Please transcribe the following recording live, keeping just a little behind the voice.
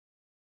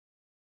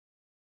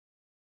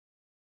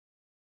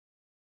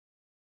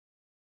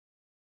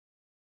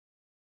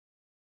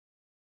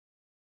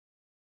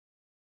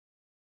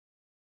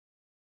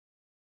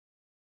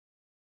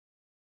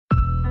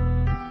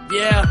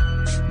Yeah.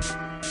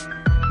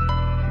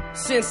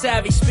 Syn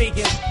Savvy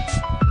speaking.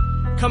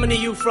 Coming to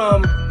you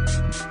from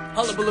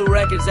Hullabaloo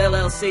Records,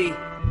 LLC,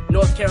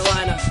 North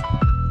Carolina.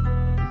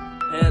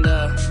 And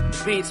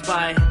beats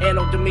by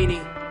Anno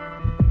Domini.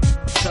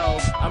 So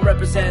I'm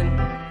representing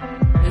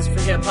this for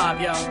hip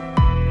hop, y'all.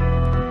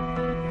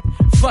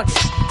 Fuck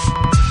it.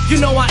 You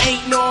know I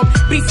ain't norm,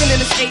 beastin' in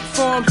this 8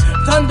 form,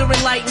 thunder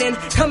and lightning,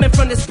 coming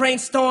from this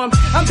brainstorm.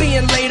 I'm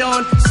being laid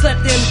on,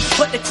 slept in,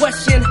 but the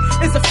question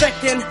is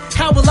affecting,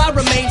 how will I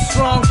remain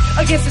strong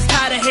against this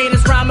tide of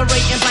haters,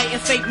 rhymerating, biting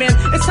fake men?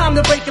 It's time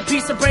to break a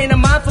piece of brain of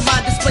mine for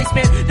my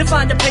displacement,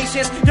 define the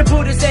patience, the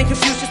Buddhist and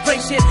Confucius pray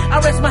shit. I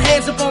rest my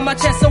hands up on my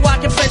chest so I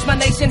can pledge my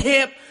nation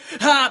hip.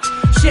 Hop,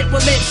 shit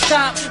will it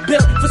stop,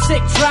 built for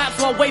sick drops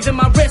while waving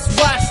my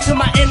wristwatch to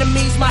my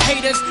enemies, my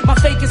haters, my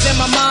fakers and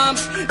my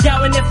moms,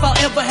 doubting if I'll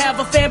ever have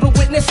a fan but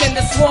witnessing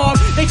the swarm.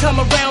 They come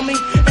around me,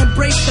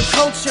 embrace the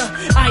culture.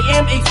 I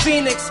am a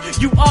phoenix,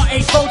 you are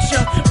a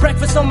vulture.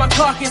 Breakfast on my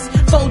carcass,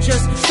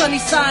 Folgers, sunny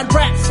side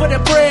raps for the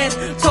bread,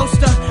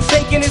 toaster,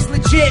 bacon is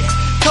legit,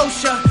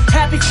 kosher,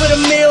 happy for the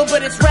meal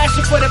but it's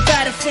ration for the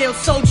battlefield.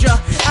 Soldier,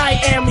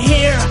 I am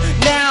here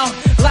now,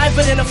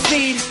 liver than a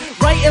feed,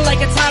 writing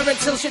like a tyrant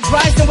till shit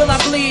dries, then will I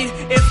bleed?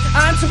 If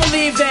I'm to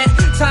believe that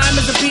time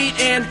is a beat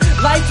and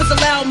life is a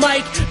loud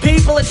mic,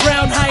 people are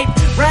drowned hype,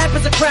 rap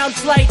is a crown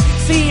flight,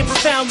 seeing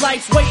profound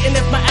lights, waiting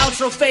if my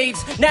outro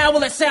fades, now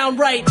will it sound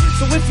right?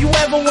 So if you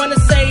ever wanna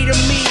say to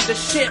me the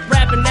shit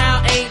rapping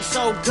now ain't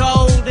so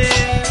golden,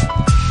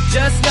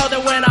 just know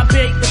that when I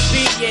beat the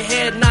beat your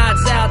head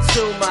nods out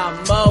to my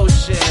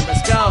motion.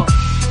 Let's go.